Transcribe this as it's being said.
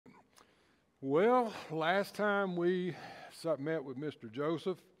Well, last time we met with Mr.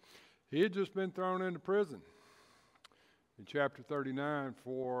 Joseph, he had just been thrown into prison in chapter 39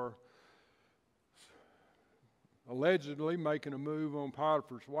 for allegedly making a move on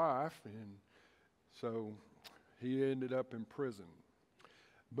Potiphar's wife, and so he ended up in prison.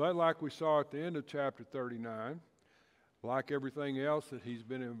 But like we saw at the end of chapter 39, like everything else that he's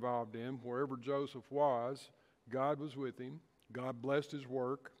been involved in, wherever Joseph was, God was with him. God blessed his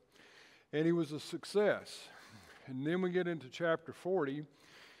work, and he was a success. And then we get into chapter 40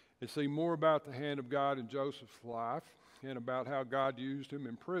 and see more about the hand of God in Joseph's life and about how God used him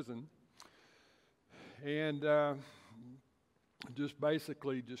in prison. And just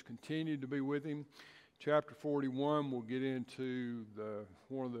continued to be with him. Chapter 41, we'll get into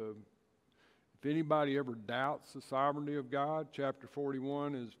if anybody ever doubts the sovereignty of God, chapter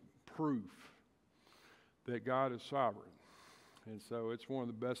 41 is proof that God is sovereign. And so it's one of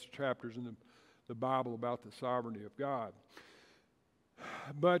the best chapters in the Bible about the sovereignty of God.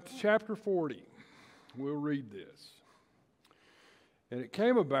 But chapter 40, we'll read this. And it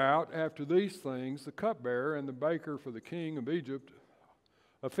came about after these things, the cupbearer and the baker for the king of Egypt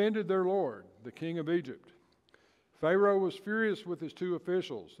offended their lord, the king of Egypt. Pharaoh was furious with his two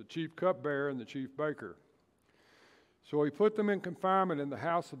officials, the chief cupbearer and the chief baker. So he put them in confinement in the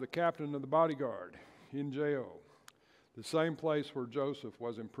house of the captain of the bodyguard, in jail, the same place where Joseph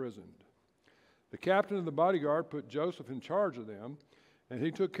was imprisoned. The captain of the bodyguard put Joseph in charge of them, and he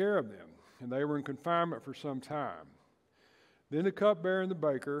took care of them, and they were in confinement for some time. Then the cupbearer and the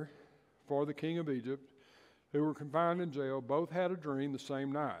baker for the king of Egypt, who were confined in jail, both had a dream the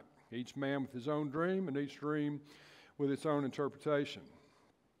same night, each man with his own dream, and each dream with its own interpretation.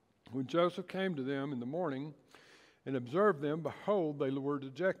 When Joseph came to them in the morning and observed them, behold, they were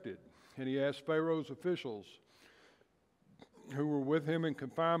dejected. And he asked Pharaoh's officials, who were with him in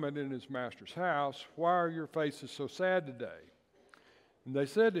confinement in his master's house, "Why are your faces so sad today?" And they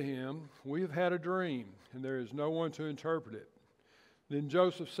said to him, "We have had a dream, and there is no one to interpret it." Then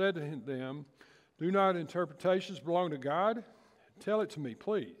Joseph said to them, "Do not interpretations belong to God? Tell it to me,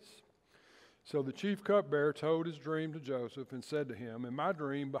 please." So the chief cupbearer told his dream to Joseph and said to him, "In my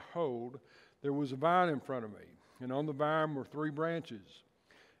dream, behold, there was a vine in front of me, and on the vine were 3 branches.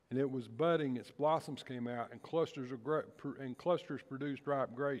 And it was budding, its blossoms came out, and clusters produced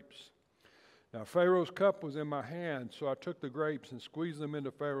ripe grapes. Now Pharaoh's cup was in my hand, so I took the grapes and squeezed them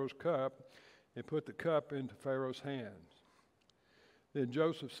into Pharaoh's cup and put the cup into Pharaoh's hands." Then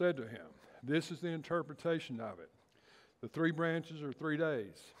Joseph said to him, "This is the interpretation of it. The 3 branches are 3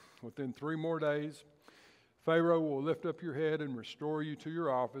 days. Within 3 more days, Pharaoh will lift up your head and restore you to your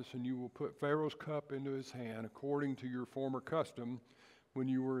office, and you will put Pharaoh's cup into his hand according to your former custom when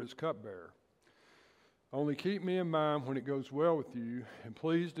you were his cupbearer. Only keep me in mind when it goes well with you, and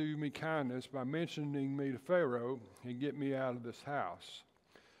please do me kindness by mentioning me to Pharaoh and get me out of this house.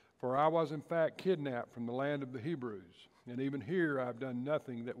 For I was in fact kidnapped from the land of the Hebrews, and even here I have done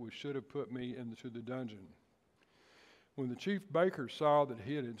nothing that should have put me into the dungeon." When the chief baker saw that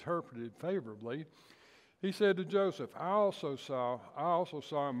he had interpreted favorably, he said to Joseph, I also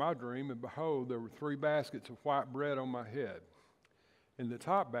saw in my dream, and behold, there were 3 baskets of white bread on my head. In the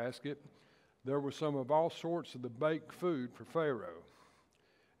top basket, there was some of all sorts of the baked food for Pharaoh,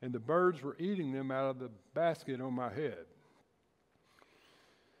 and the birds were eating them out of the basket on my head.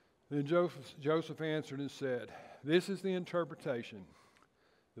 Then Joseph answered and said, "This is the interpretation.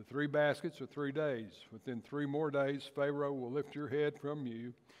 The 3 baskets are 3 days. Within 3 more days, Pharaoh will lift your head from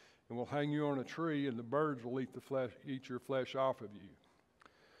you and will hang you on a tree, and the birds will eat your flesh off of you."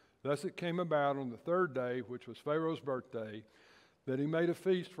 Thus it came about on the 3rd day, which was Pharaoh's birthday, that he made a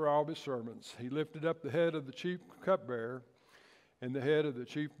feast for all his servants. He lifted up the head of the chief cupbearer and the head of the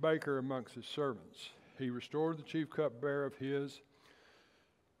chief baker amongst his servants. He restored the chief cupbearer to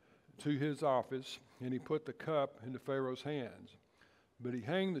his office, and he put the cup into Pharaoh's hands. But he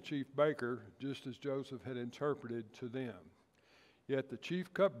hanged the chief baker, just as Joseph had interpreted to them. Yet the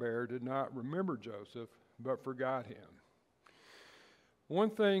chief cupbearer did not remember Joseph, but forgot him. One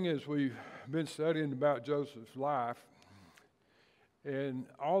thing as we've been studying about Joseph's life, and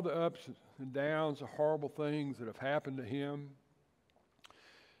all the ups and downs, the horrible things that have happened to him,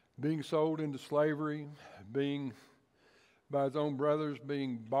 being sold into slavery, being by his own brothers,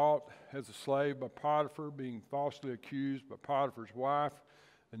 being bought as a slave by Potiphar, being falsely accused by Potiphar's wife,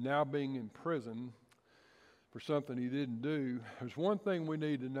 and now being in prison for something he didn't do. There's one thing we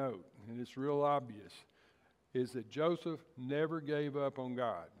need to note, and it's real obvious, is that Joseph never gave up on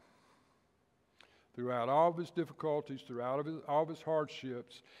God. Throughout all of his difficulties, throughout all of his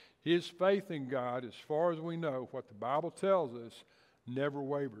hardships, his faith in God, as far as we know, what the Bible tells us, never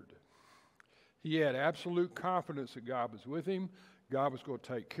wavered. He had absolute confidence that God was with him. God was going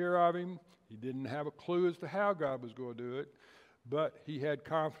to take care of him. He didn't have a clue as to how God was going to do it, but he had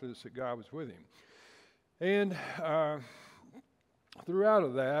confidence that God was with him. And through all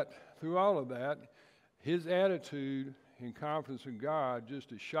of that, his attitude and confidence in God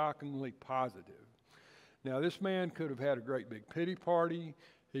just is shockingly positive. Now, this man could have had a great big pity party.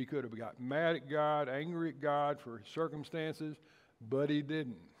 He could have got mad at God, angry at God for his circumstances, but he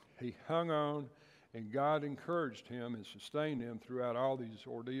didn't. He hung on, and God encouraged him and sustained him throughout all these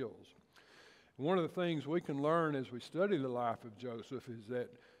ordeals. One of the things we can learn as we study the life of Joseph is that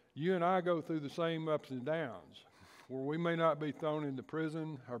you and I go through the same ups and downs, where we may not be thrown into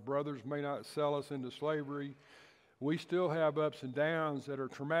prison, our brothers may not sell us into slavery. We still have ups and downs that are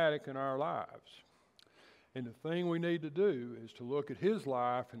traumatic in our lives. And the thing we need to do is to look at his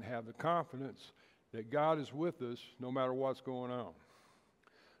life and have the confidence that God is with us no matter what's going on.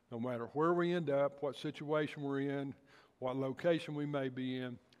 No matter where we end up, what situation we're in, what location we may be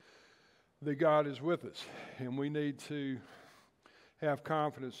in, that God is with us. And we need to have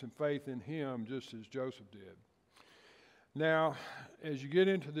confidence and faith in him just as Joseph did. Now, as you get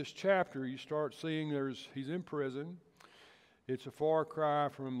into this chapter, you start seeing he's in prison. It's a far cry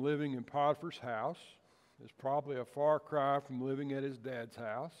from living in Potiphar's house. It's probably a far cry from living at his dad's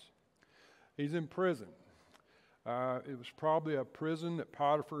house. He's in prison. It was probably a prison that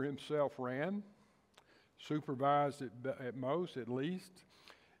Potiphar himself ran, supervised it at most, at least.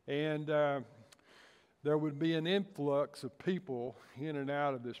 And there would be an influx of people in and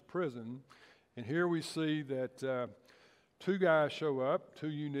out of this prison. And here we see that two guys show up,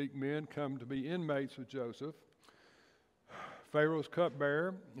 two unique men come to be inmates with Joseph. Pharaoh's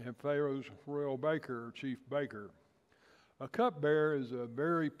cupbearer and Pharaoh's royal baker, or chief baker. A cupbearer is a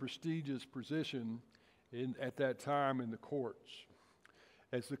very prestigious position at that time in the courts.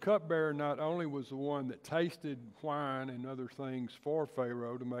 As the cupbearer not only was the one that tasted wine and other things for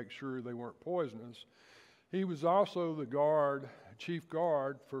Pharaoh to make sure they weren't poisonous, he was also the chief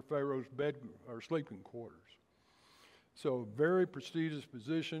guard for Pharaoh's bed or sleeping quarters. So a very prestigious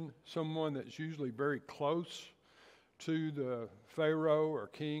position, someone that's usually very close to the Pharaoh or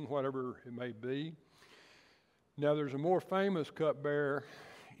king, whatever it may be. Now there's a more famous cupbearer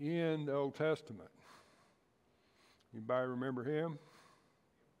in the Old Testament. Anybody remember him?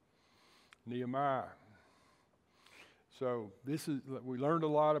 Nehemiah. So we learned a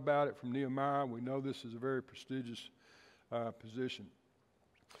lot about it from Nehemiah. We know this is a very prestigious position.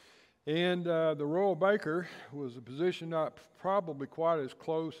 And the royal baker was a position not probably quite as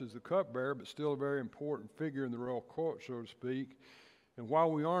close as the cupbearer, but still a very important figure in the royal court, so to speak. And while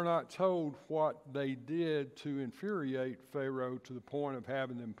we are not told what they did to infuriate Pharaoh to the point of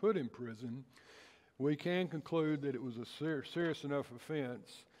having them put in prison, we can conclude that it was a serious enough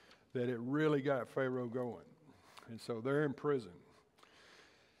offense that it really got Pharaoh going. And so they're in prison.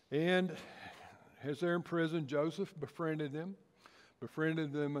 And as they're in prison, Joseph befriended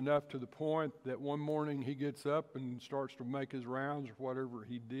them enough to the point that one morning he gets up and starts to make his rounds or whatever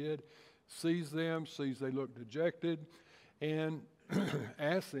he did, sees they look dejected, and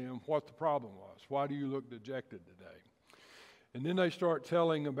asks them what the problem was. Why do you look dejected today? And then they start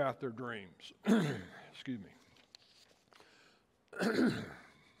telling about their dreams. Excuse me.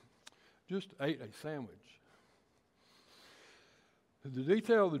 Just ate a sandwich. The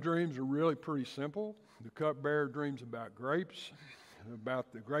detail of the dreams are really pretty simple. The cupbearer dreams about grapes,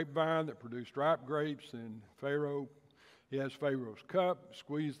 about the grapevine that produced ripe grapes, and he has Pharaoh's cup,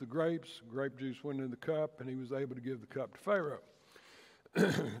 squeezed the grapes, grape juice went in the cup, and he was able to give the cup to Pharaoh.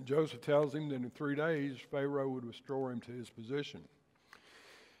 Joseph tells him that in 3 days, Pharaoh would restore him to his position.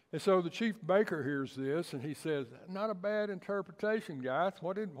 And so the chief baker hears this, and he says, not a bad interpretation, guys.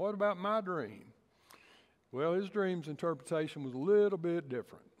 What about my dream? Well, his dream's interpretation was a little bit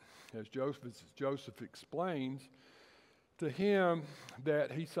different. As Joseph explains to him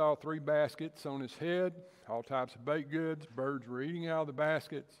that he saw 3 baskets on his head, all types of baked goods, birds were eating out of the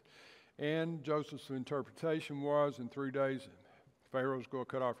baskets, and Joseph's interpretation was in 3 days, Pharaoh's going to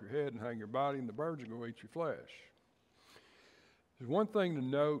cut off your head and hang your body, and the birds are going to eat your flesh. There's one thing to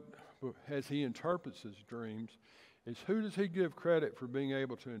note as he interprets his dreams is who does he give credit for being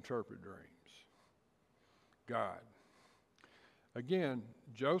able to interpret dreams? God. Again,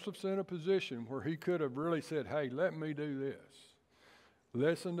 Joseph's in a position where he could have really said, hey, let me do this.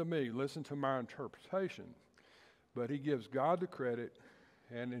 Listen to me. Listen to my interpretation. But he gives God the credit,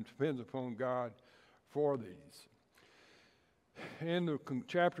 and it depends upon God for these. And the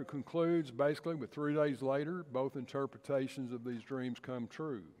chapter concludes basically with 3 days later, both interpretations of these dreams come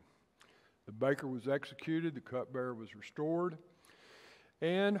true. The baker was executed, the cupbearer was restored.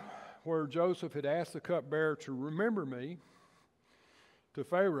 And where Joseph had asked the cupbearer to remember me to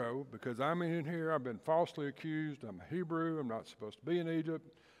Pharaoh, because I'm in here, I've been falsely accused, I'm a Hebrew, I'm not supposed to be in Egypt.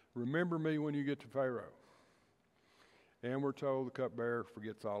 Remember me when you get to Pharaoh. And we're told the cupbearer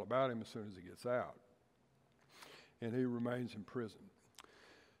forgets all about him as soon as he gets out. And he remains in prison.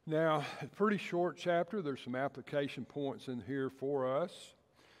 Now, a pretty short chapter. There's some application points in here for us.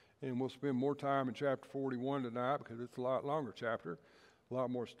 And we'll spend more time in chapter 41 tonight because it's a lot longer chapter, a lot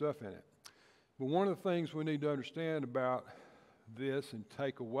more stuff in it. But one of the things we need to understand about this and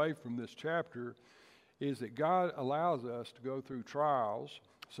take away from this chapter is that God allows us to go through trials,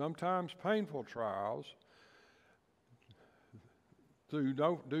 sometimes painful trials, due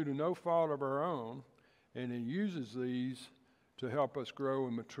to no fault of our own, and He uses these to help us grow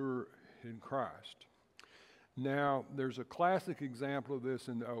and mature in Christ. Now, there's a classic example of this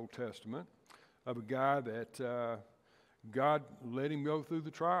in the Old Testament of a guy that God let him go through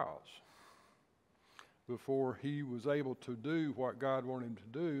the trials before he was able to do what God wanted him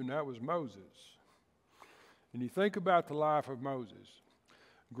to do, and that was Moses. And you think about the life of Moses,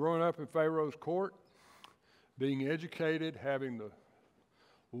 growing up in Pharaoh's court, being educated, having the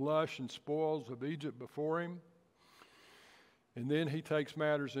lush and spoils of Egypt before him, and then he takes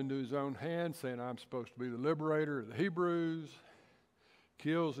matters into his own hands, saying, I'm supposed to be the liberator of the Hebrews,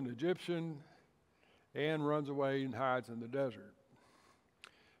 kills an Egyptian, and runs away and hides in the desert.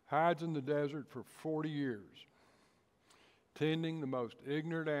 Hides in the desert for 40 years, tending the most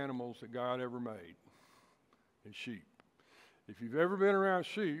ignorant animals that God ever made, and sheep. If you've ever been around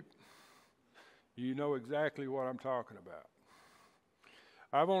sheep, you know exactly what I'm talking about.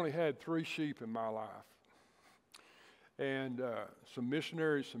 I've only had 3 sheep in my life. And some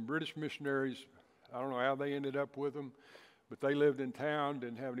missionaries, some British missionaries, I don't know how they ended up with them, but they lived in town,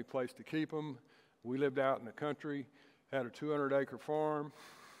 didn't have any place to keep them. We lived out in the country, had a 200-acre farm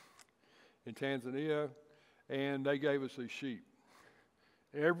in Tanzania, and they gave us these sheep.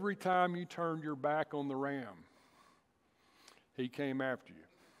 Every time you turned your back on the ram, he came after you.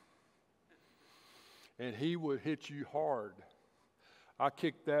 And he would hit you hard. I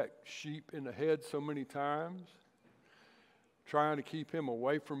kicked that sheep in the head so many times, trying to keep him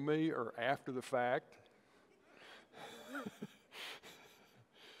away from me or after the fact.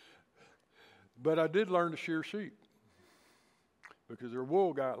 But I did learn to shear sheep because their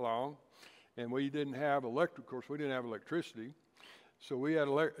wool got long, and we didn't have of course, we didn't have electricity, so we had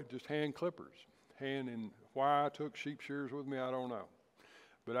just hand clippers. And why I took sheep shears with me, I don't know.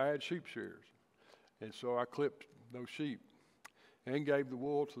 But I had sheep shears, and so I clipped those sheep and gave the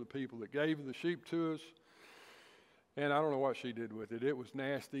wool to the people that gave the sheep to us. And I don't know what she did with it. It was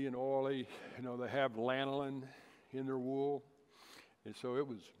nasty and oily. You know, they have lanolin in their wool. And so it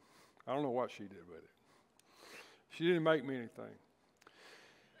was, I don't know what she did with it. She didn't make me anything,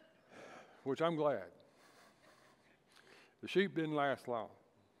 which I'm glad. The sheep didn't last long.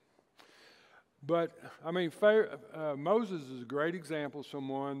 But, I mean, Moses is a great example of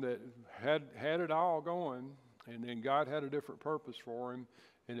someone that had it all going, and then God had a different purpose for him,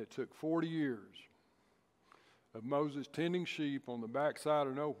 and it took 40 years of Moses tending sheep on the backside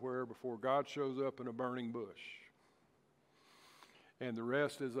of nowhere before God shows up in a burning bush. And the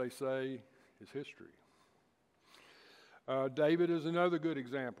rest, as they say, is history. David is another good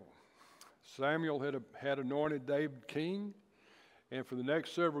example. Samuel had anointed David king, and for the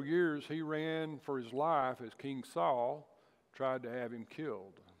next several years he ran for his life as King Saul tried to have him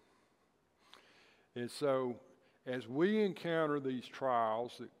killed. And so as we encounter these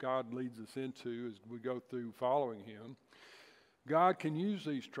trials that God leads us into as we go through following Him, God can use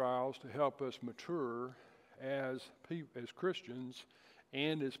these trials to help us mature as Christians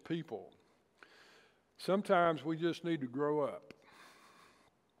and as people. Sometimes we just need to grow up.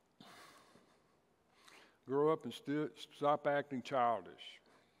 Grow up and stop acting childish.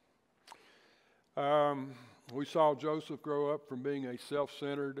 We saw Joseph grow up from being a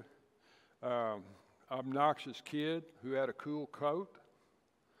self-centered, obnoxious kid who had a cool coat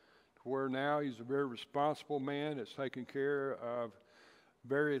to where now he's a very responsible man that's taken care of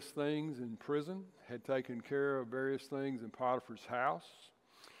various things in prison, had taken care of various things in Potiphar's house,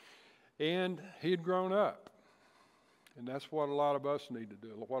 and he had grown up. And that's what a lot of us need to do,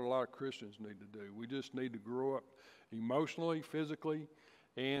 what a lot of Christians need to do. We just need to grow up emotionally, physically,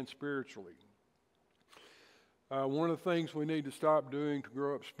 and spiritually. One of the things we need to stop doing to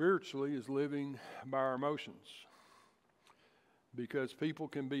grow up spiritually is living by our emotions. Because people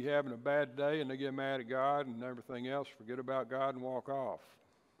can be having a bad day and they get mad at God and everything else, forget about God and walk off.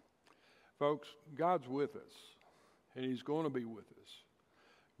 Folks, God's with us, and He's going to be with us.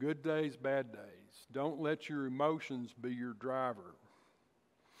 Good days, bad days. Don't let your emotions be your driver.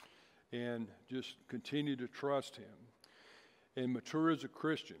 and just continue to trust Him and mature as a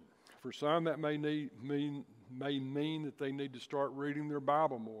Christian. For some, that may mean that they need to start reading their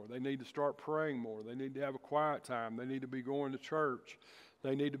Bible more. They need to start praying more. They need to have a quiet time. They need to be going to church.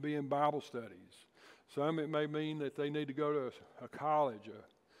 They need to be in Bible studies. Some, it may mean that they need to go to a college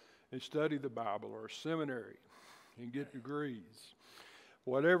and study the Bible, or a seminary and get degrees.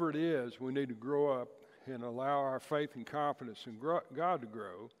 Whatever it is, we need to grow up and allow our faith and confidence in God to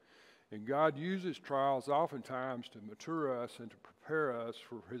grow. And God uses trials oftentimes to mature us and to prepare us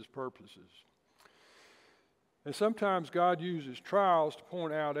for His purposes. And sometimes God uses trials to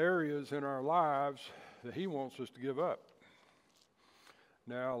point out areas in our lives that He wants us to give up.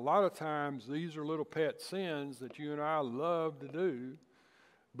 Now, a lot of times these are little pet sins that you and I love to do,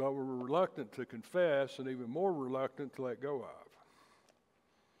 but we're reluctant to confess and even more reluctant to let go of.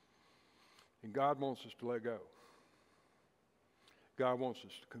 And God wants us to let go. God wants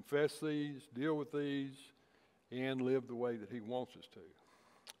us to confess these, deal with these, and live the way that He wants us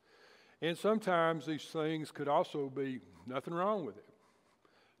to. And sometimes these things could also be nothing wrong with it.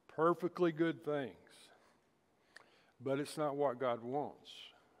 Perfectly good things. But it's not what God wants.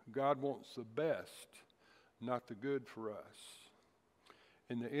 God wants the best, not the good for us.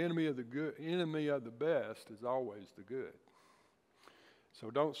 And the enemy of the best is always the good.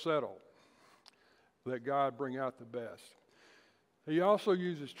 So don't settle. Let God bring out the best. He also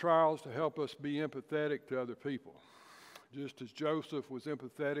uses trials to help us be empathetic to other people. Just as Joseph was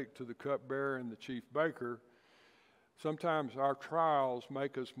empathetic to the cupbearer and the chief baker, sometimes our trials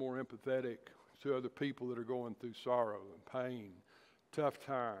make us more empathetic to other people that are going through sorrow and pain, tough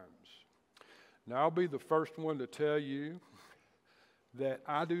times. Now, I'll be the first one to tell you that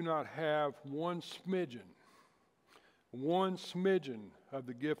I do not have one smidgen of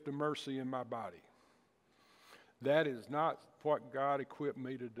the gift of mercy in my body. That is not what God equipped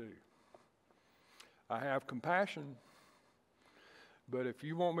me to do. I have compassion, but if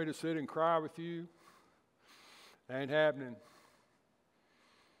you want me to sit and cry with you, ain't happening.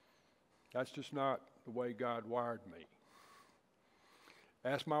 That's just not the way God wired me.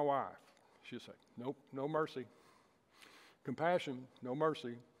 Ask my wife. She'll say, nope, no mercy. Compassion, no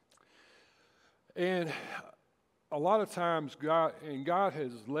mercy. And a lot of times God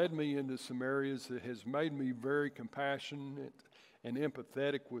has led me into some areas that has made me very compassionate and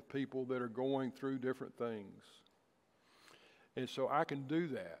empathetic with people that are going through different things. And so I can do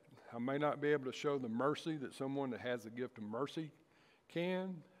that. I may not be able to show the mercy that someone that has the gift of mercy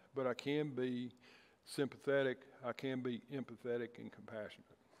can, but I can be sympathetic, I can be empathetic and compassionate.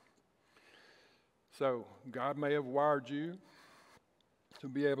 So God may have wired you to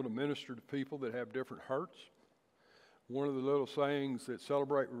be able to minister to people that have different hurts. One of the little sayings that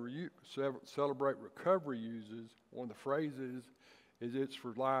Celebrate Recovery uses, one of the phrases, is it's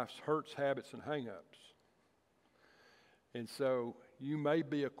for life's hurts, habits, and hang-ups. And so you may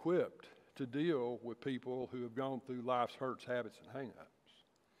be equipped to deal with people who have gone through life's hurts, habits, and hang-ups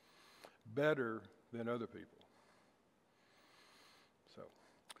better than other people. So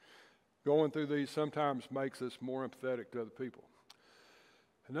going through these sometimes makes us more empathetic to other people.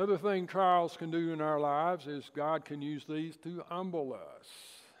 Another thing trials can do in our lives is God can use these to humble us.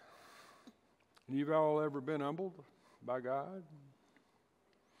 And you've all ever been humbled by God?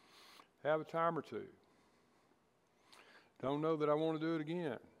 Have a time or two. Don't know that I want to do it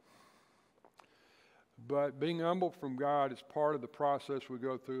again. But being humbled from God is part of the process we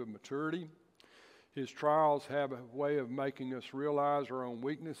go through of maturity. His trials have a way of making us realize our own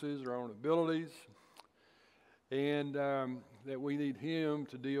weaknesses, our own abilities, and that we need Him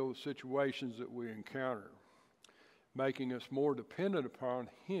to deal with situations that we encounter, making us more dependent upon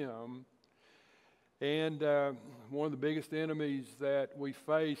Him. And one of the biggest enemies that we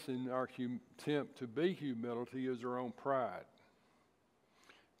face in our attempt to be humility is our own pride.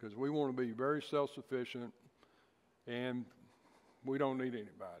 Because we want to be very self-sufficient and we don't need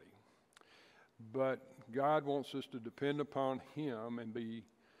anybody. But God wants us to depend upon Him and be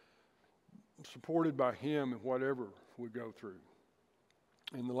supported by Him in whatever we go through.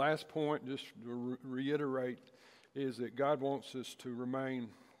 And the last point, just to reiterate, is that God wants us to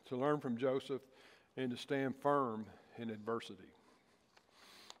learn from Joseph and to stand firm in adversity.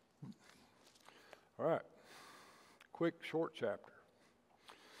 All right, quick, short chapter.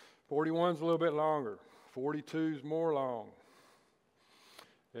 41's a little bit longer. 42's more long,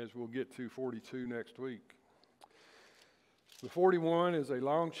 as we'll get to 42 next week. The 41 is a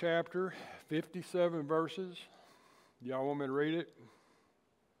long chapter, 57 verses. Y'all want me to read it?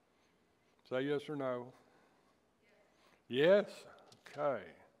 Say yes or no. Yes? Okay.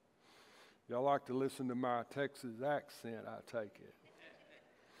 Y'all like to listen to my Texas accent, I take it.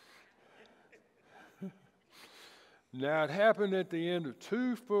 Now it happened at the end of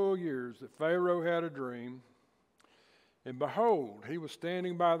 2 full years that Pharaoh had a dream, and behold, he was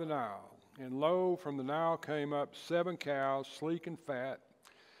standing by the Nile, and lo, from the Nile came up 7 cows, sleek and fat,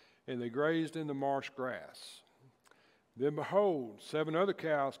 and they grazed in the marsh grass. Then behold, 7 other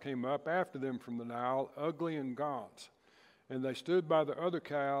cows came up after them from the Nile, ugly and gaunt, and they stood by the other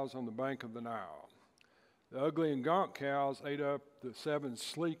cows on the bank of the Nile. The ugly and gaunt cows ate up the 7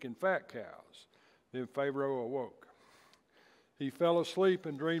 sleek and fat cows. Then Pharaoh awoke. He fell asleep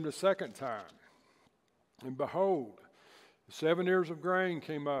and dreamed a second time. And behold, 7 ears of grain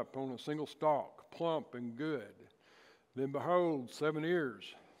came up on a single stalk, plump and good. Then behold, 7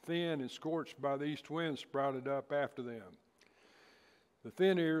 ears, thin and scorched by the east wind, sprouted up after them. The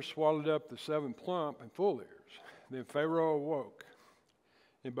thin ears swallowed up the 7 plump and full ears. Then Pharaoh awoke,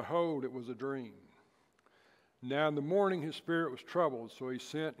 and behold, it was a dream. Now in the morning his spirit was troubled, so he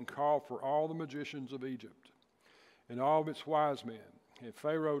sent and called for all the magicians of Egypt and all of its wise men. And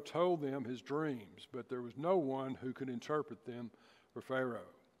Pharaoh told them his dreams, but there was no one who could interpret them for Pharaoh.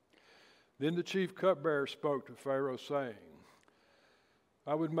 Then the chief cupbearer spoke to Pharaoh, saying,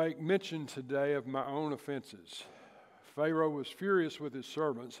 I would make mention today of my own offenses. Pharaoh was furious with his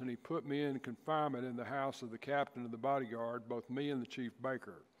servants, and he put me in confinement in the house of the captain of the bodyguard, both me and the chief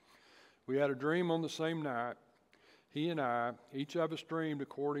baker. We had a dream on the same night. He and I, each of us dreamed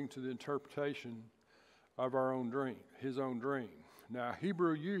according to the interpretation of our own dream, his own dream. Now a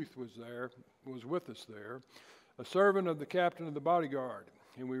Hebrew youth was with us there, a servant of the captain of the bodyguard,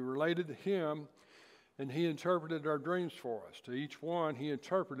 and we related to him, and he interpreted our dreams for us. To each one he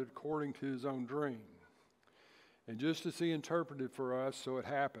interpreted according to his own dream. And just as he interpreted for us, so it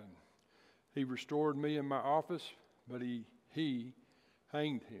happened. He restored me in my office, but he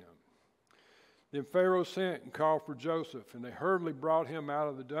hanged him. Then Pharaoh sent and called for Joseph, and they hurriedly brought him out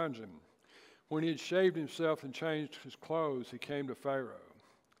of the dungeon. When he had shaved himself and changed his clothes, he came to Pharaoh.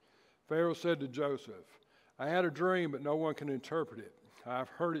 Pharaoh said to Joseph, I had a dream, but no one can interpret it. I've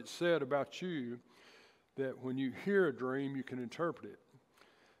heard it said about you that when you hear a dream, you can interpret it.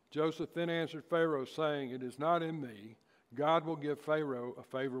 Joseph then answered Pharaoh, saying, It is not in me. God will give Pharaoh a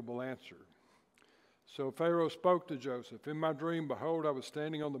favorable answer. So Pharaoh spoke to Joseph, In my dream, behold, I was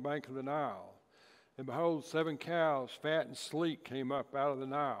standing on the bank of the Nile. And behold, 7 cows, fat and sleek, came up out of the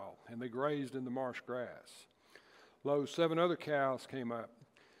Nile, and they grazed in the marsh grass. Lo, 7 other cows came up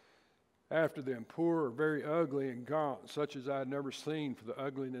after them, poor, very ugly, and gaunt, such as I had never seen for the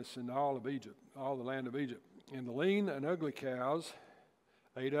ugliness in all of Egypt, all the land of Egypt. And the lean and ugly cows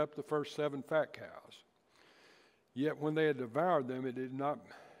ate up the first 7 fat cows. Yet when they had devoured them,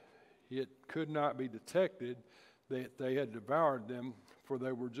 it could not be detected that they had devoured them, for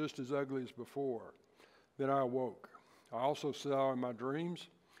they were just as ugly as before. Then I awoke. I also saw in my dreams,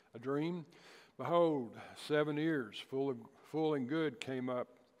 a dream, behold, 7 ears full and good came up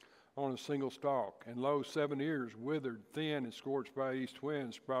on a single stalk, and lo, 7 ears withered, thin, and scorched by east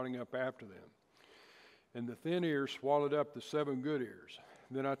wind, sprouting up after them. And the thin ears swallowed up the 7 good ears.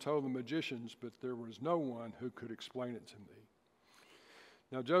 Then I told the magicians, but there was no one who could explain it to me.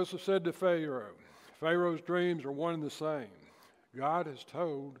 Now Joseph said to Pharaoh, Pharaoh's dreams are one and the same. God has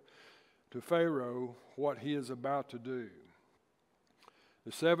told to Pharaoh what he is about to do.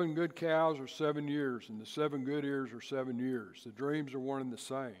 The 7 good cows are 7 years, and the 7 good ears are 7 years. The dreams are one and the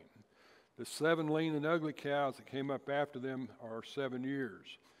same. The 7 lean and ugly cows that came up after them are 7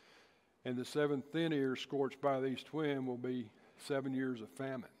 years. And the 7 thin ears scorched by the east wind will be 7 years of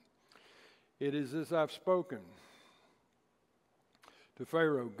famine. It is as I've spoken to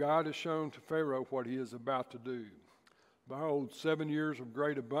Pharaoh. God has shown to Pharaoh what he is about to do. Behold, 7 years of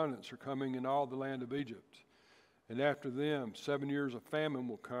great abundance are coming in all the land of Egypt. And after them, 7 years of famine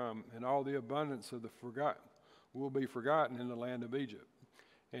will come, and all the abundance of the will be forgotten in the land of Egypt.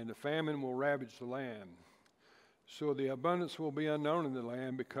 And the famine will ravage the land. So the abundance will be unknown in the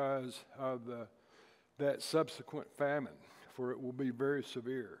land because of that subsequent famine, for it will be very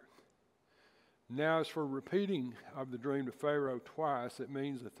severe. Now, as for repeating of the dream to Pharaoh twice, it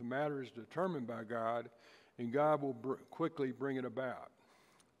means that the matter is determined by God, and God will quickly bring it about.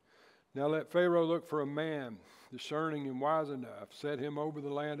 Now let Pharaoh look for a man discerning and wise enough, set him over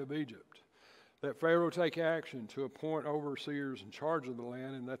the land of Egypt. Let Pharaoh take action to appoint overseers in charge of the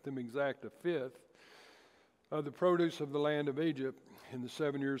land, and let them exact 1/5 of the produce of the land of Egypt in the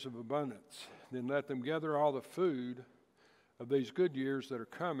 7 years of abundance. Then let them gather all the food of these good years that are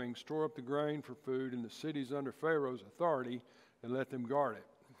coming, store up the grain for food in the cities under Pharaoh's authority, and let them guard it.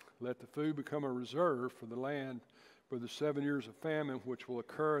 Let the food become a reserve for the land for the 7 years of famine which will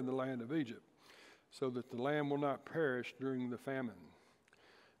occur in the land of Egypt, so that the land will not perish during the famine.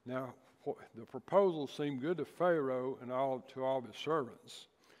 Now the proposal seemed good to Pharaoh and to all of his servants.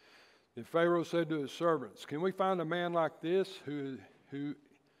 Then Pharaoh said to his servants, "Can we find a man like this who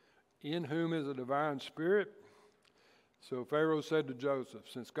in whom is a divine spirit?" So Pharaoh said to Joseph,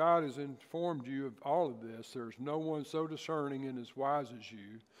 "Since God has informed you of all of this, there is no one so discerning and as wise as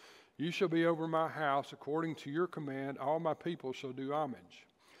you. You shall be over my house. According to your command, all my people shall do homage.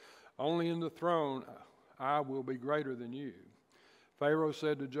 Only in the throne I will be greater than you." Pharaoh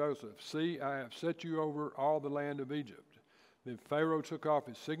said to Joseph, "See, I have set you over all the land of Egypt." Then Pharaoh took off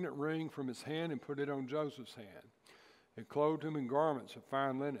his signet ring from his hand and put it on Joseph's hand, and clothed him in garments of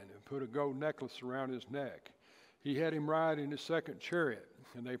fine linen, and put a gold necklace around his neck. He had him ride in his second chariot,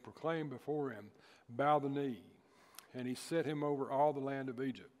 and they proclaimed before him, "Bow the knee." And he set him over all the land of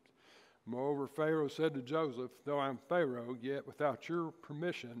Egypt. Moreover, Pharaoh said to Joseph, "Though I am Pharaoh, yet without your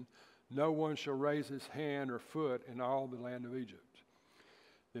permission, no one shall raise his hand or foot in all the land of Egypt."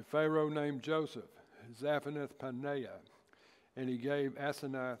 Then Pharaoh named Joseph Zaphenath-Paneah, and he gave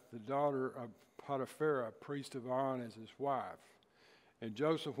Asenath, the daughter of Potiphera, priest of On, as his wife. And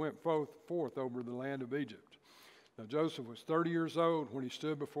Joseph went forth over the land of Egypt. Now Joseph was 30 years old when he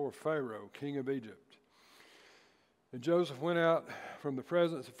stood before Pharaoh, king of Egypt. And Joseph went out from the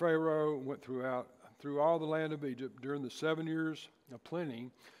presence of Pharaoh and went through all the land of Egypt. During the 7 years of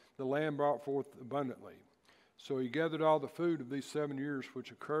plenty, the land brought forth abundantly. So he gathered all the food of these 7 years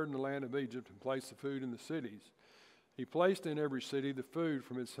which occurred in the land of Egypt and placed the food in the cities. He placed in every city the food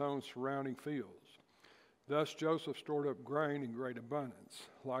from its own surrounding fields. Thus Joseph stored up grain in great abundance,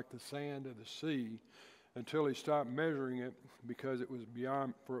 like the sand of the sea, until he stopped measuring it, because it was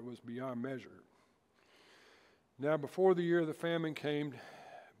beyond measure. Now before the year of the famine came,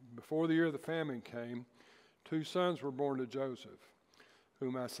 2 sons were born to Joseph,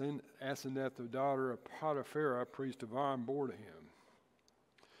 whom Asenath, the daughter of Potiphera, priest of On, bore to him.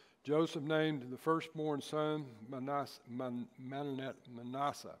 Joseph named the firstborn son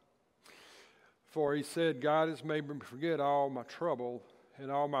Manasseh, for he said, "God has made me forget all my trouble and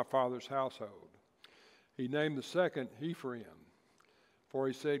all my father's household." He named the second Ephraim, for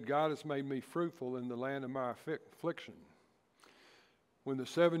he said, "God has made me fruitful in the land of my affliction." When the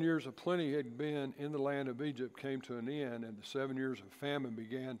 7 years of plenty had been in the land of Egypt came to an end, and the 7 years of famine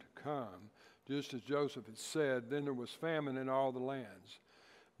began to come, just as Joseph had said, then there was famine in all the lands.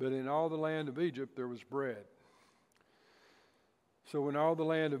 But in all the land of Egypt there was bread. So when all the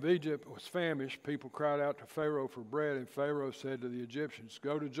land of Egypt was famished, people cried out to Pharaoh for bread, and Pharaoh said to the Egyptians,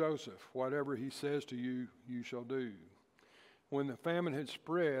 "Go to Joseph. Whatever he says to you, you shall do." When the famine had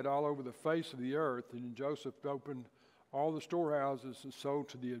spread all over the face of the earth, and Joseph opened all the storehouses and sold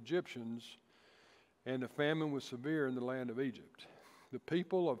to the Egyptians, and the famine was severe in the land of Egypt. The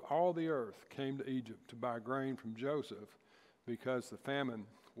people of all the earth came to Egypt to buy grain from Joseph, because the famine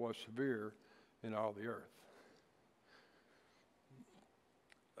was severe in all the earth.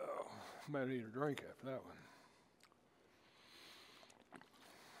 Oh, might need a drink after that one.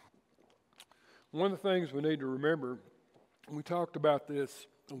 One of the things we need to remember, we talked about this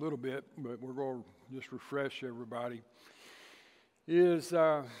a little bit, but we're going to just refresh everybody, is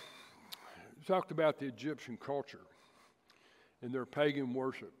we talked about the Egyptian culture and their pagan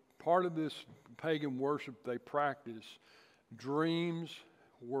worship. Part of this pagan worship they practiced, dreams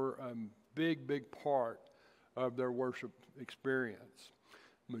were a big part of their worship experience.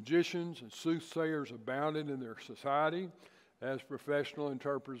 Magicians and soothsayers abounded in their society as professional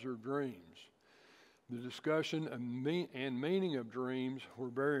interpreters of dreams. The discussion and meaning of dreams were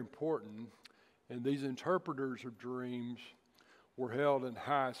very important, and these interpreters of dreams were held in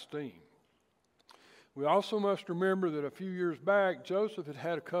high esteem. We also must remember that a few years back, Joseph had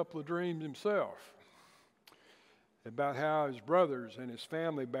had a couple of dreams himself about how his brothers and his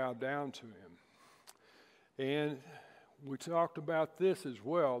family bowed down to him. And we talked about this as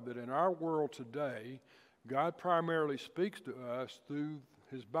well, that in our world today, God primarily speaks to us through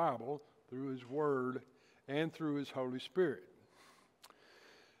his Bible, through his Word, and through his Holy Spirit.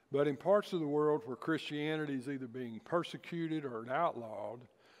 But in parts of the world where Christianity is either being persecuted or outlawed,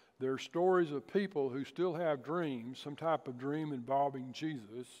 there are stories of people who still have dreams, some type of dream involving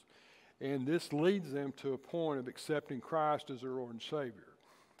Jesus, and this leads them to a point of accepting Christ as their Lord and Savior.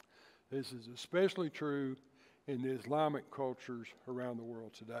 This is especially true in the Islamic cultures around the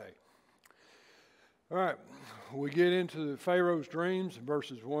world today. All right, we get into Pharaoh's dreams,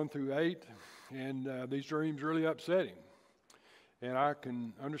 verses 1 through 8, and these dreams really upset him. And I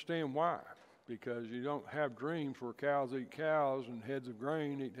can understand why, because you don't have dreams where cows eat cows and heads of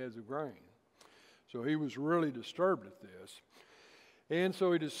grain eat heads of grain. So he was really disturbed at this. And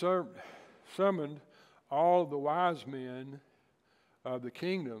so he summoned all of the wise men of the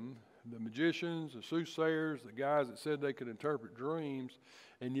kingdom the magicians, the soothsayers, the guys that said they could interpret dreams,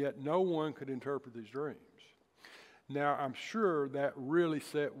 and yet no one could interpret these dreams. Now, I'm sure that really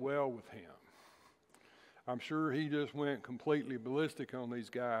sat well with him. I'm sure he just went completely ballistic on these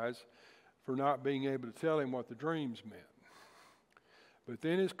guys for not being able to tell him what the dreams meant. But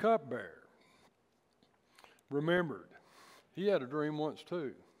then his cupbearer remembered. He had a dream once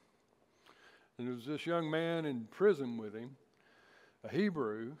too. And there was this young man in prison with him, a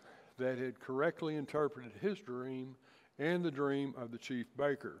Hebrew, that had correctly interpreted his dream and the dream of the chief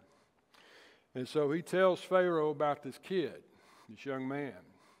baker. And so he tells Pharaoh about this kid, this young man.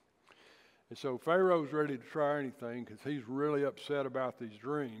 And so Pharaoh's ready to try anything because he's really upset about these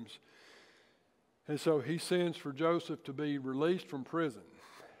dreams. And so he sends for Joseph to be released from prison.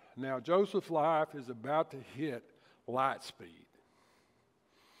 Now, Joseph's life is about to hit light speed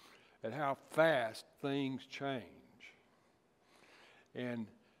at how fast things change. And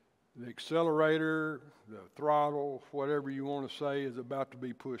the accelerator, the throttle, whatever you want to say, is about to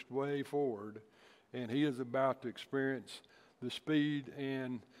be pushed way forward. And he is about to experience the speed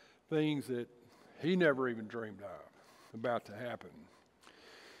and things that he never even dreamed of about to happen.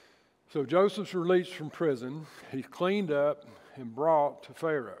 So Joseph's released from prison. He's cleaned up and brought to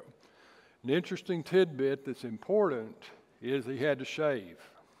Pharaoh. An interesting tidbit that's important is he had to shave.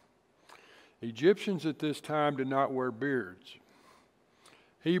 Egyptians at this time did not wear beards.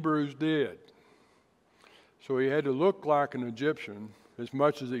 Hebrews did. So he had to look like an Egyptian as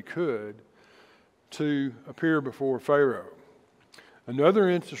much as he could to appear before Pharaoh. Another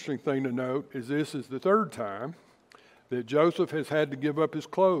interesting thing to note is this is the third time that Joseph has had to give up his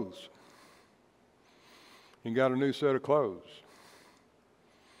clothes and got a new set of clothes.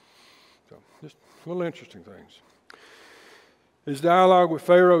 So just little interesting things. His dialogue with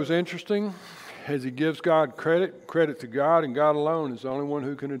Pharaoh is interesting as he gives God credit to God, and God alone is the only one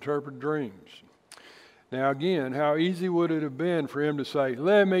who can interpret dreams. Now again, how easy would it have been for him to say,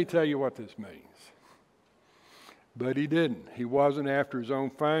 let me tell you what this means? But he didn't. He wasn't after his own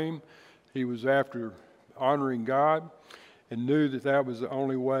fame. He was after honoring God and knew that that was the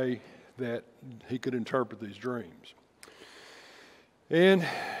only way that he could interpret these dreams. And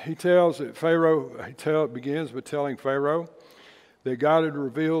he tells that Pharaoh, begins by telling Pharaoh that God had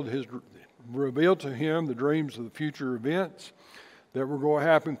revealed to him the dreams of the future events that were going to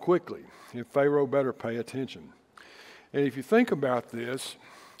happen quickly, and Pharaoh better pay attention. And if you think about this,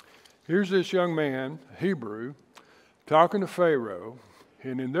 here's this young man, Hebrew, talking to Pharaoh,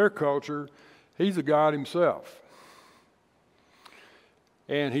 and in their culture, he's a god himself.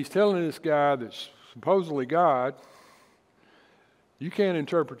 And he's telling this guy that's supposedly God, you can't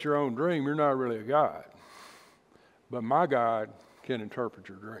interpret your own dream, you're not really a god. But my God can interpret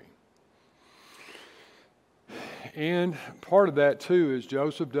your dream. And part of that too is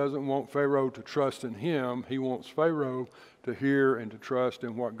Joseph doesn't want Pharaoh to trust in him. He wants Pharaoh to hear and to trust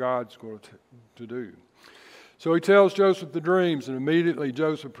in what God's going to do. So he tells Joseph the dreams, and immediately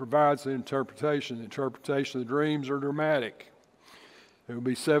Joseph provides the interpretation. The interpretation of the dreams are dramatic. There will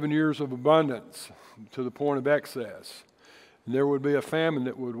be 7 years of abundance to the point of excess. And there would be a famine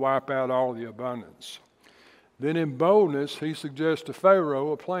that would wipe out all the abundance. Then in boldness, he suggests to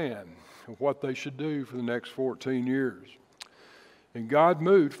Pharaoh a plan of what they should do for the next 14 years. And God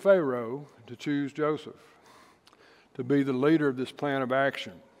moved Pharaoh to choose Joseph to be the leader of this plan of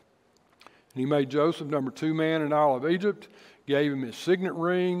action. And he made Joseph number 2 man in all of Egypt, gave him his signet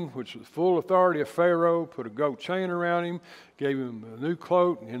ring, which was full authority of Pharaoh, put a gold chain around him, gave him a new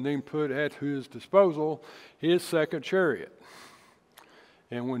cloak, and then put at his disposal his second chariot.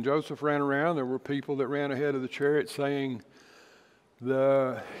 And when Joseph ran around, there were people that ran ahead of the chariot saying,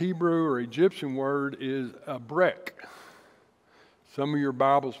 the Hebrew or Egyptian word is abrek. Some of your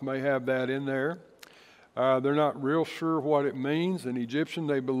Bibles may have that in there. They're not real sure what it means. In Egyptian,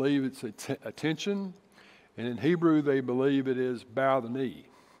 they believe it's attention. And in Hebrew, they believe it is bow the knee.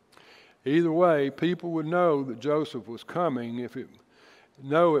 Either way, people would know that Joseph was coming if it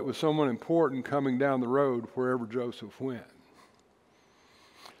was someone important coming down the road wherever Joseph went.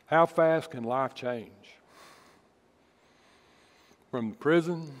 How fast can life change? From the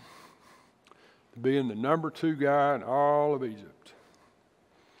prison to being the number 2 guy in all of Egypt.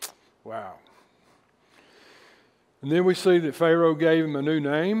 Wow. And then we see that Pharaoh gave him a new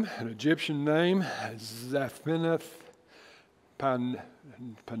name, an Egyptian name,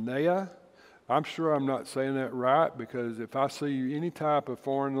 Zaphenath-Paneah. I'm sure I'm not saying that right, because if I see any type of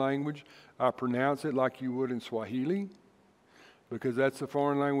foreign language, I pronounce it like you would in Swahili, because that's the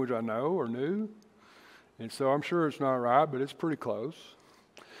foreign language I know or knew. And so I'm sure it's not right, but it's pretty close.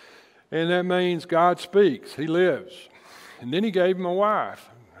 And that means God speaks. He lives. And then he gave him a wife.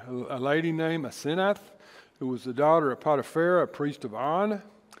 a lady named Asenath, who was the daughter of Potiphar, a priest of On.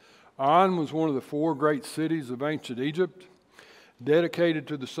 On was one of the 4 great cities of ancient Egypt, dedicated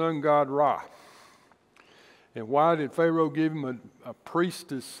to the sun god Ra. And why did Pharaoh give him a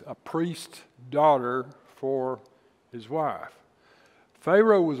priest's daughter for his wife?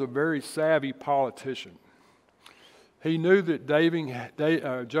 Pharaoh was a very savvy politician. He knew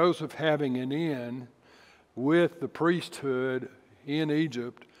that Joseph having an in with the priesthood in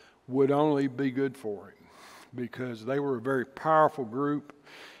Egypt would only be good for him, because they were a very powerful group,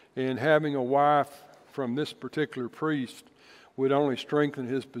 and having a wife from this particular priest would only strengthen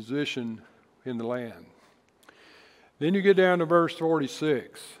his position in the land. Then you get down to verse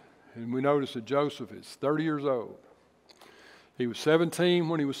 46, and we notice that Joseph is 30 years old. He was 17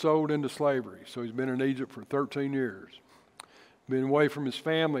 when he was sold into slavery, so he's been in Egypt for 13 years. Been away from his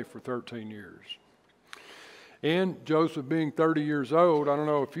family for 13 years. And Joseph being 30 years old, I don't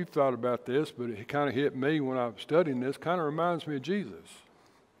know if you've thought about this, but it kind of hit me when I was studying this, kind of reminds me of Jesus.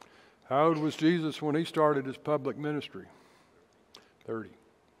 How old was Jesus when he started his public ministry? 30.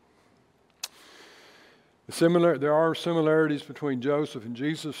 There are similarities between Joseph and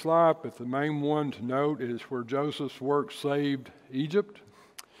Jesus' life, but the main one to note is where Joseph's work saved Egypt,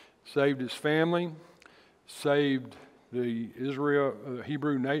 saved his family, saved the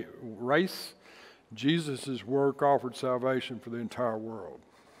Hebrew race. Jesus' work offered salvation for the entire world.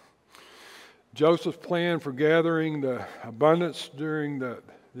 Joseph's plan for gathering the abundance during the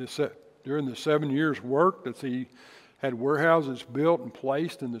 7 years' work, that he had warehouses built and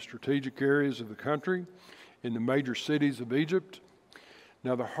placed in the strategic areas of the country, in the major cities of Egypt.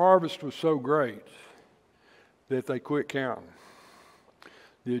 Now the harvest was so great that they quit counting.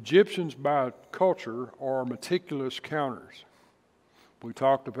 The Egyptians by culture are meticulous counters. We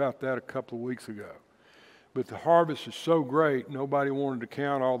talked about that a couple of weeks ago. But the harvest is so great, nobody wanted to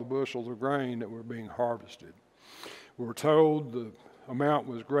count all the bushels of grain that were being harvested. We were told the amount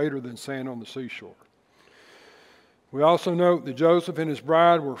was greater than sand on the seashore. We also note that Joseph and his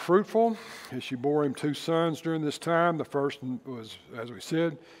bride were fruitful, as she bore him 2 sons during this time. The first was, as we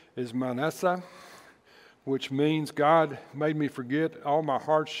said, is Manasseh, which means God made me forget all my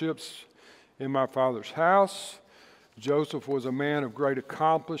hardships in my father's house. Joseph was a man of great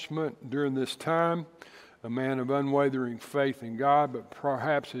accomplishment during this time, a man of unwavering faith in God, but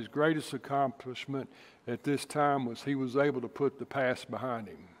perhaps his greatest accomplishment at this time was he was able to put the past behind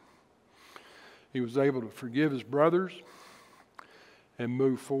him. He was able to forgive his brothers and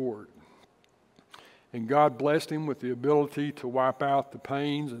move forward. And God blessed him with the ability to wipe out the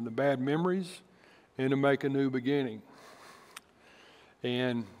pains and the bad memories and to make a new beginning.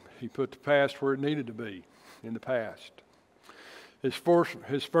 And he put the past where it needed to be, in the past. His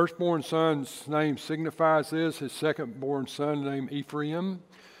firstborn son's name signifies this. His second-born son named Ephraim,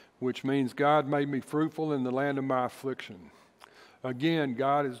 which means God made me fruitful in the land of my affliction. Again,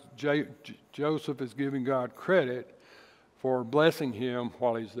 Joseph is giving God credit for blessing him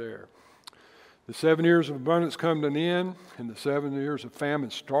while he's there. The 7 years of abundance come to an end, and the 7 years of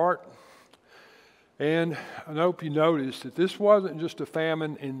famine start. And I hope you noticed that this wasn't just a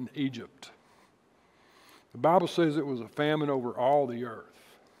famine in Egypt. The Bible says it was a famine over all the earth.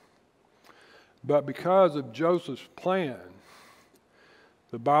 But because of Joseph's plan,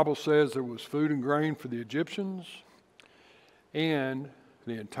 the Bible says there was food and grain for the Egyptians, and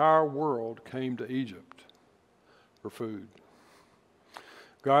the entire world came to Egypt for food.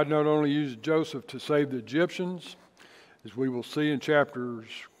 God not only used Joseph to save the Egyptians, as we will see in chapters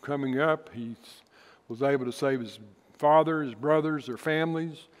coming up, he was able to save his father, his brothers, their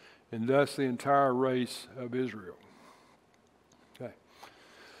families, and thus the entire race of Israel. Okay.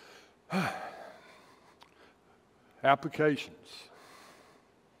 Applications.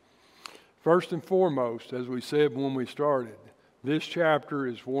 First and foremost, as we said when we started, this chapter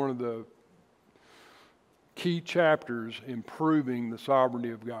is one of the key chapters in proving the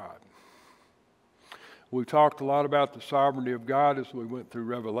sovereignty of God. We talked a lot about the sovereignty of God as we went through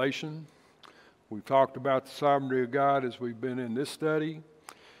Revelation. We've talked about the sovereignty of God as we've been in this study.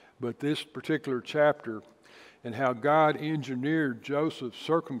 But this particular chapter and how God engineered Joseph's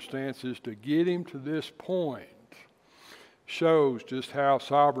circumstances to get him to this point shows just how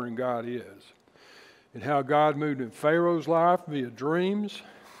sovereign God is, and how God moved in Pharaoh's life via dreams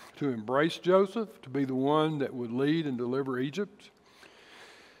to embrace Joseph, to be the one that would lead and deliver Egypt.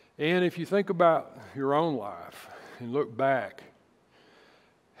 And if you think about your own life and look back,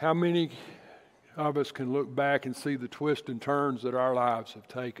 how many of us can look back and see the twists and turns that our lives have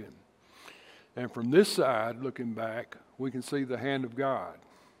taken? And from this side, looking back, we can see the hand of God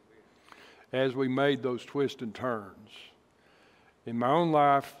as we made those twists and turns. In my own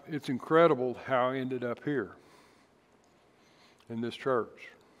life, it's incredible how I ended up here in this church.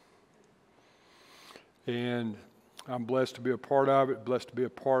 And I'm blessed to be a part of it, blessed to be a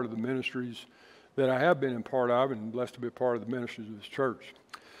part of the ministries that I have been a part of, and blessed to be a part of the ministries of this church.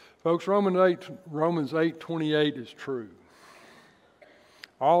 Folks, Romans 8:28 is true.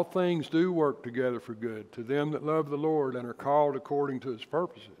 All things do work together for good to them that love the Lord and are called according to his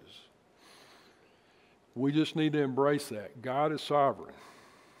purposes. We just need to embrace that. God is sovereign.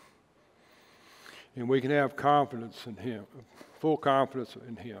 And we can have confidence in him, full confidence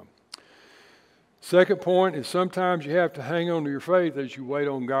in him. Second point is sometimes you have to hang on to your faith as you wait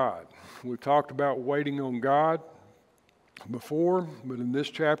on God. We've talked about waiting on God before, but in this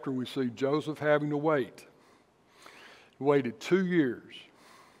chapter we see Joseph having to wait. He waited 2 years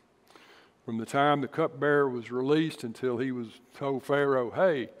from the time the cupbearer was released until he was told Pharaoh,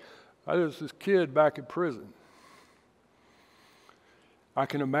 hey, there's this kid back in prison. I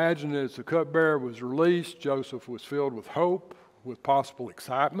can imagine that as the cupbearer was released, Joseph was filled with hope, with possible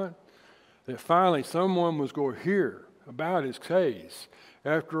excitement, that finally someone was going to hear about his case.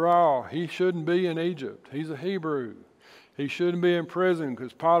 After all, he shouldn't be in Egypt. He's a Hebrew. He shouldn't be in prison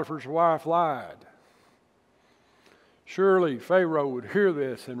because Potiphar's wife lied. Surely Pharaoh would hear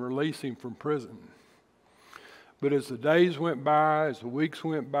this and release him from prison. But as the days went by, as the weeks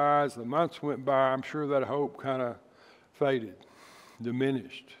went by, as the months went by, I'm sure that hope kind of faded,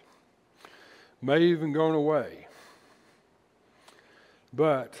 diminished, may even gone away.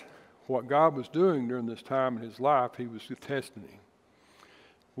 But what God was doing during this time in his life, he was testing him.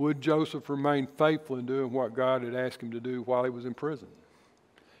 Would Joseph remain faithful in doing what God had asked him to do while he was in prison?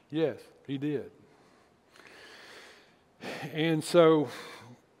 Yes, he did. And so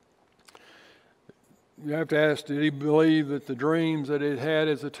you have to ask, did he believe that the dreams that he had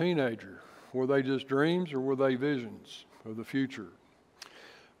as a teenager, were they just dreams or were they visions of the future?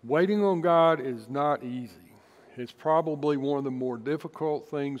 Waiting on God is not easy. It's probably one of the more difficult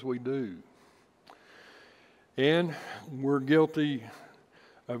things we do. And we're guilty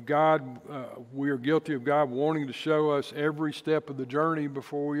of God, we are guilty of God wanting to show us every step of the journey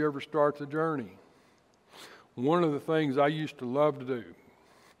before we ever start the journey. One of the things I used to love to do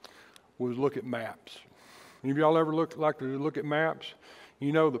was look at maps. Any of y'all ever like to look at maps?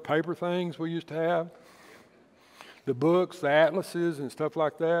 You know, the paper things we used to have? The books, the atlases and stuff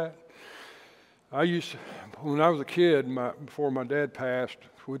like that. When I was a kid, before my dad passed,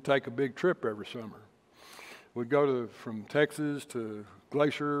 we'd take a big trip every summer. We'd go from Texas to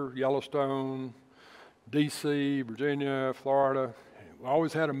Glacier, Yellowstone, D.C., Virginia, Florida. We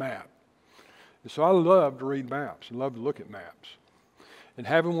always had a map. And so I love to read maps and love to look at maps. And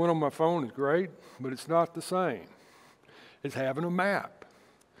having one on my phone is great, but it's not the same as having a map.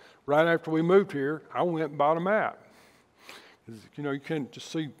 Right after we moved here, I went and bought a map. You know, you can't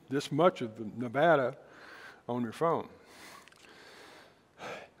just see this much of Nevada on your phone.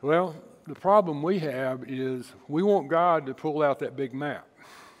 Well, the problem we have is we want God to pull out that big map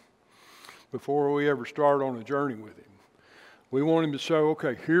before we ever start on a journey with him. We want him to show,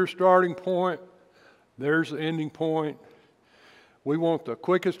 okay, here's starting point, there's the ending point. We want the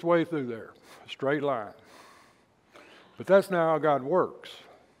quickest way through there, a straight line. But that's not how God works.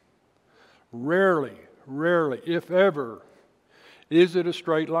 Rarely, if ever, is it a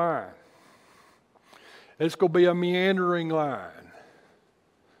straight line. It's going to be a meandering line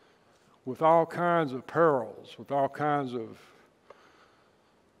with all kinds of perils, with all kinds of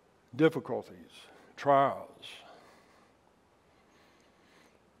difficulties, trials.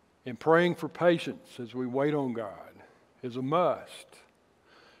 And praying for patience as we wait on God is a must.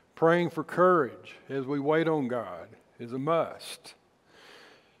 Praying for courage as we wait on God is a must.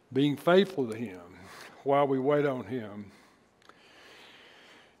 Being faithful to him while we wait on him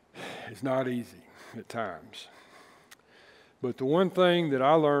is not easy at times. But the one thing that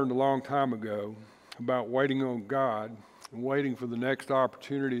I learned a long time ago about waiting on God and waiting for the next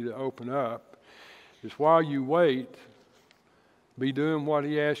opportunity to open up is while you wait, be doing what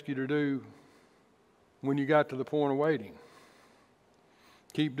he asked you to do when you got to the point of waiting.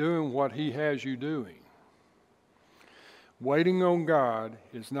 Keep doing what he has you doing. Waiting on God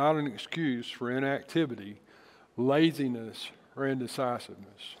is not an excuse for inactivity, laziness, or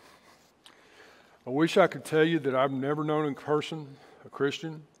indecisiveness. I wish I could tell you that I've never known a person, a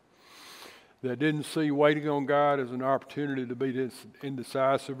Christian, that didn't see waiting on God as an opportunity to be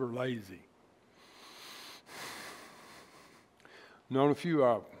indecisive or lazy. Known a few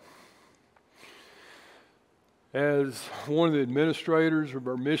of them. As one of the administrators of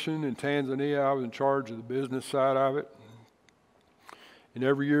our mission in Tanzania, I was in charge of the business side of it. And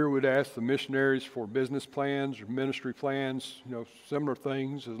every year we'd ask the missionaries for business plans or ministry plans, similar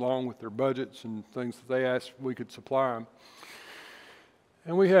things, along with their budgets and things that they asked we could supply them.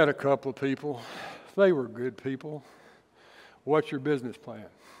 And we had a couple of people. They were good people. What's your business plan?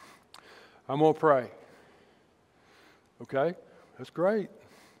 I'm going to pray. Okay, that's great.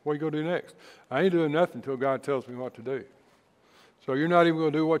 What are you going to do next? I ain't doing nothing until God tells me what to do. So you're not even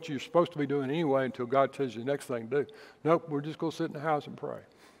going to do what you're supposed to be doing anyway until God tells you the next thing to do. Nope, we're just going to sit in the house and pray.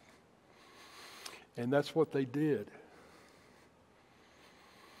 And that's what they did.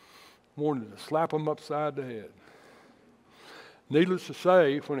 Wanted to slap them upside the head. Needless to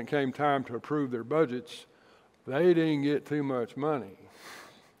say, when it came time to approve their budgets, they didn't get too much money.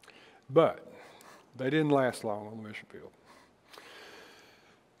 But they didn't last long on the mission field.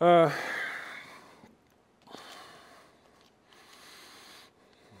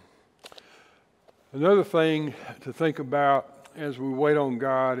 Another thing to think about as we wait on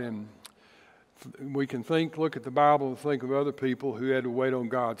God, and we can look at the Bible and think of other people who had to wait on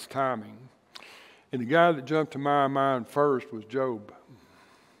God's timing. And the guy that jumped to my mind first was Job.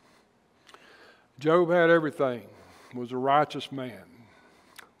 Job had everything, was a righteous man,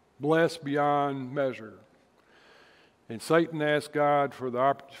 blessed beyond measure. And Satan asked God for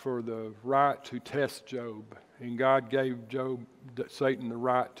the right to test Job. And God gave Satan the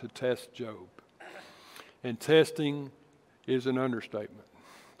right to test Job. And testing is an understatement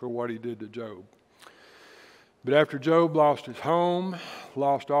for what he did to Job. But after Job lost his home,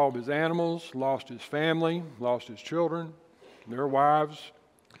 lost all of his animals, lost his family, lost his children, their wives,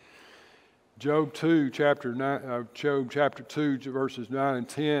 Job chapter 2, verses 9 and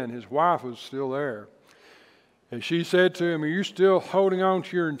 10, his wife was still there. And she said to him, "Are you still holding on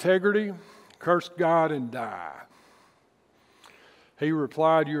to your integrity? Curse God and die." He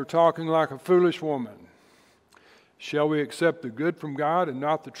replied, "You're talking like a foolish woman. Shall we accept the good from God and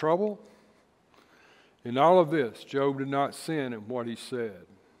not the trouble?" In all of this, Job did not sin in what he said.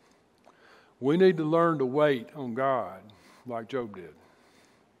 We need to learn to wait on God like Job did.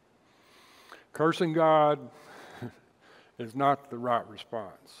 Cursing God is not the right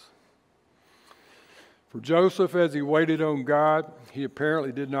response. For Joseph, as he waited on God, he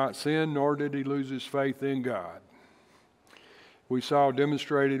apparently did not sin, nor did he lose his faith in God. We saw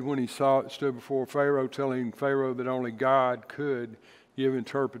demonstrated when he stood before Pharaoh, telling Pharaoh that only God could give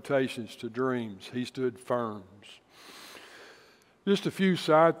interpretations to dreams. He stood firm. Just a few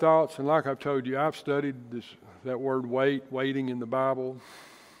side thoughts, and like I've told you, I've studied that word waiting in the Bible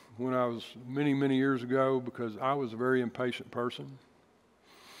when I was many, many years ago, because I was a very impatient person.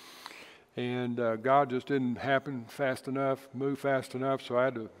 And God just didn't happen fast enough, move fast enough, so I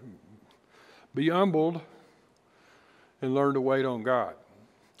had to be humbled and learn to wait on God.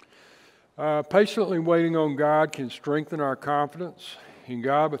 Patiently waiting on God can strengthen our confidence in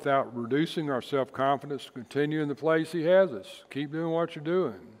God without reducing our self-confidence to continue in the place He has us. Keep doing what you're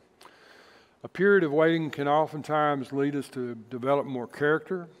doing. A period of waiting can oftentimes lead us to develop more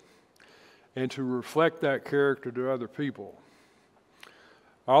character and to reflect that character to other people.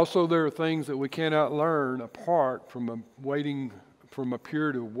 Also, there are things that we cannot learn apart from a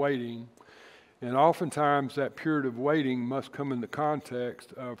period of waiting, and oftentimes that period of waiting must come in the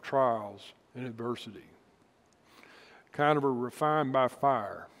context of trials and adversity. Kind of a refined by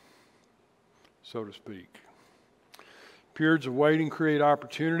fire, so to speak. Periods of waiting create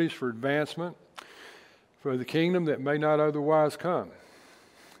opportunities for advancement for the kingdom that may not otherwise come.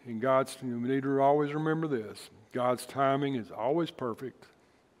 And we need to always remember this: God's timing is always perfect.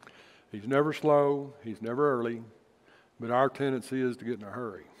 He's never slow, He's never early, but our tendency is to get in a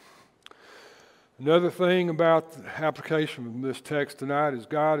hurry. Another thing about the application of this text tonight is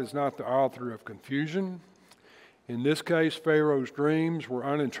God is not the author of confusion. In this case, Pharaoh's dreams were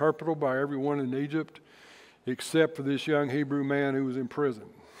uninterpretable by everyone in Egypt except for this young Hebrew man who was in prison.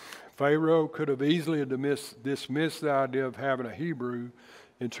 Pharaoh could have easily dismissed the idea of having a Hebrew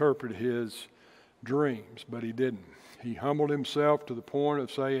interpret his dreams, but he didn't. He humbled himself to the point of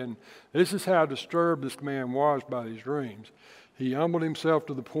saying, this is how disturbed this man was by these dreams. He humbled himself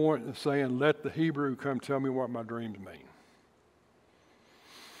to the point of saying, let the Hebrew come tell me what my dreams mean.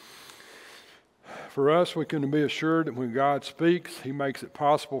 For us, we can be assured that when God speaks, He makes it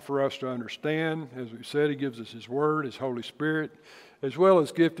possible for us to understand. As we said, He gives us His Word, His Holy Spirit, as well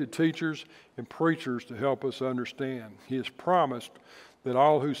as gifted teachers and preachers to help us understand. He has promised that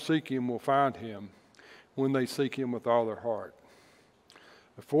all who seek Him will find Him when they seek Him with all their heart.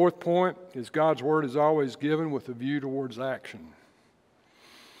 The fourth point is God's Word is always given with a view towards action.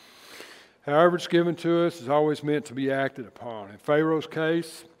 However it's given to us is always meant to be acted upon. In Pharaoh's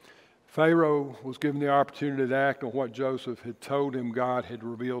case, Pharaoh was given the opportunity to act on what Joseph had told him God had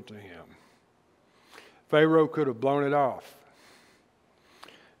revealed to him. Pharaoh could have blown it off.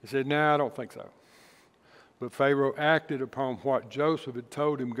 He said, "No, I don't think so." But Pharaoh acted upon what Joseph had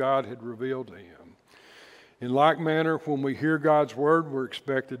told him God had revealed to him. In like manner, when we hear God's word, we're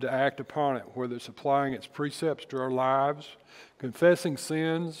expected to act upon it, whether it's applying its precepts to our lives, confessing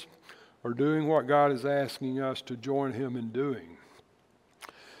sins, or doing what God is asking us to join him in doing.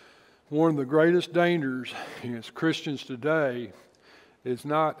 One of the greatest dangers as Christians today is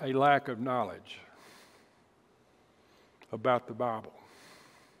not a lack of knowledge about the Bible,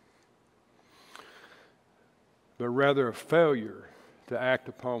 but rather a failure to act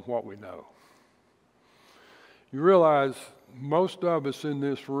upon what we know. You realize most of us in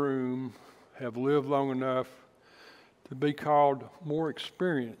this room have lived long enough to be called more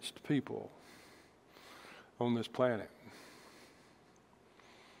experienced people on this planet.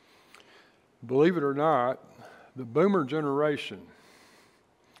 Believe it or not, the boomer generation,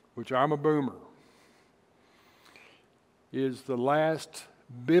 which I'm a boomer, is the last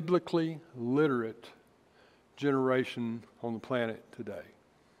biblically literate generation on the planet today.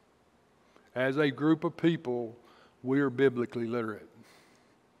 As a group of people, we are biblically literate.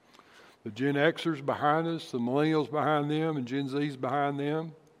 The Gen Xers behind us, the millennials behind them, and Gen Zs behind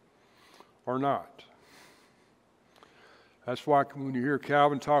them are not. That's why when you hear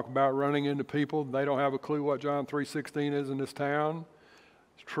Calvin talk about running into people, they don't have a clue what John 3:16 is in this town.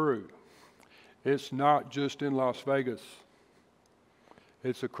 It's true. It's not just in Las Vegas.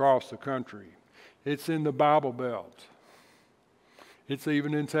 It's across the country. It's in the Bible Belt. It's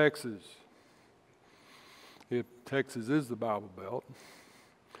even in Texas, if Texas is the Bible Belt.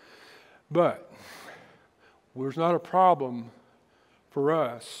 But there's not a problem for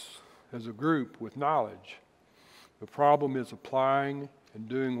us as a group with knowledge. The problem is applying and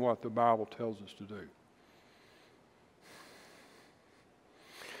doing what the Bible tells us to do.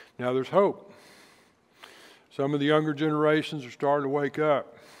 Now there's hope. Some of the younger generations are starting to wake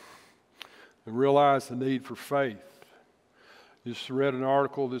up and realize the need for faith. Just read an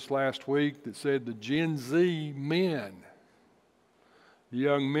article this last week that said the Gen Z men, the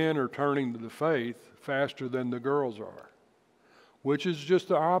young men, are turning to the faith faster than the girls are, which is just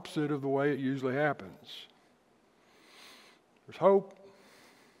the opposite of the way it usually happens. There's hope.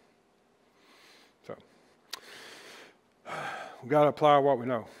 So, we've got to apply what we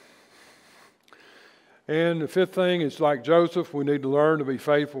know. And the fifth thing is, like Joseph, we need to learn to be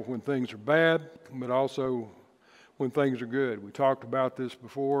faithful when things are bad, but also when things are good. We talked about this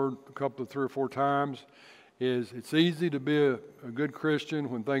before three or four times. It's easy to be a good Christian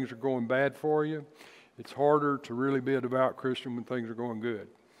when things are going bad for you. It's harder to really be a devout Christian when things are going good.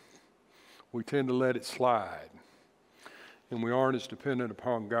 We tend to let it slide, and we aren't as dependent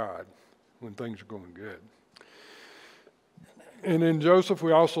upon God when things are going good. And in Joseph,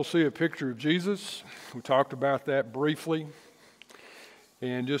 we also see a picture of Jesus. We talked about that briefly,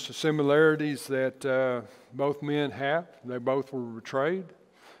 and just the similarities that both men have. They both were betrayed.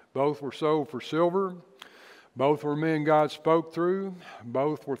 Both were sold for silver. Both were men God spoke through.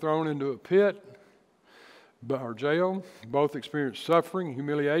 Both were thrown into a pit or jail. Both experienced suffering,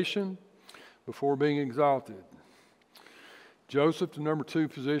 humiliation before being exalted. Joseph, the number 2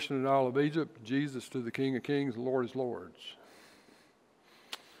 position in all of Egypt. Jesus to the King of Kings, the Lord of Lords.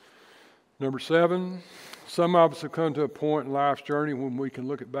 Number 7, some of us have come to a point in life's journey when we can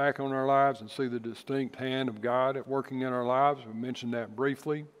look back on our lives and see the distinct hand of God at working in our lives. We mentioned that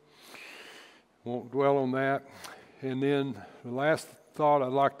briefly. Won't dwell on that. And then the last thought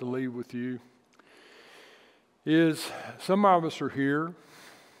I'd like to leave with you is some of us are here,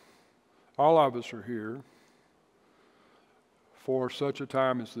 all of us are here, for such a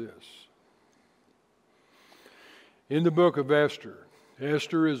time as this. In the book of Esther,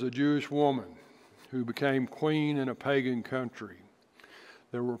 Esther is a Jewish woman who became queen in a pagan country.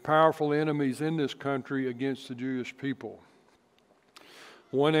 There were powerful enemies in this country against the Jewish people.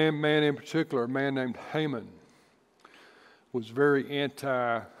 One man in particular, a man named Haman, was very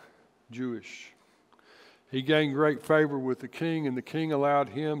anti-Jewish. He gained great favor with the king, and the king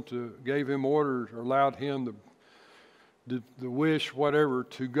gave him orders, or allowed him the wish, whatever,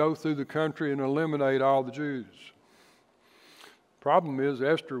 to go through the country and eliminate all the Jews. Problem is,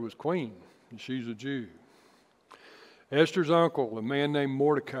 Esther was queen, and she's a Jew. Esther's uncle, a man named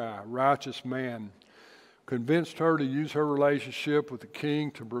Mordecai, a righteous man, convinced her to use her relationship with the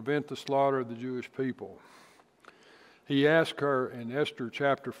king to prevent the slaughter of the Jewish people. He asked her in Esther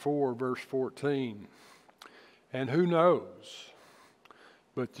chapter 4, verse 14, "And who knows,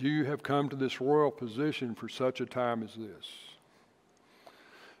 but you have come to this royal position for such a time as this."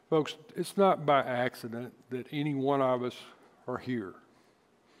 Folks, it's not by accident that any one of us are here,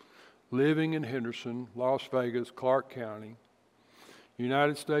 living in Henderson, Las Vegas, Clark County,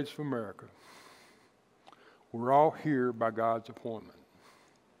 United States of America. We're all here by God's appointment,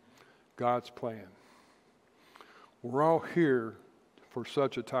 God's plan. We're all here for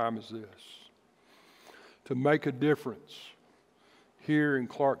such a time as this, to make a difference here in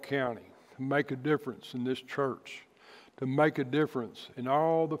Clark County, to make a difference in this church, to make a difference in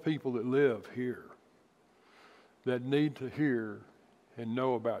all the people that live here that need to hear and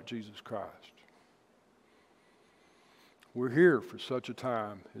know about Jesus Christ. We're here for such a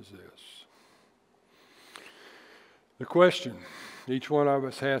time as this. The question each one of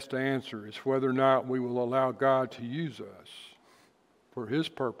us has to answer is whether or not we will allow God to use us for His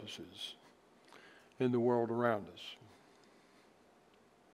purposes in the world around us.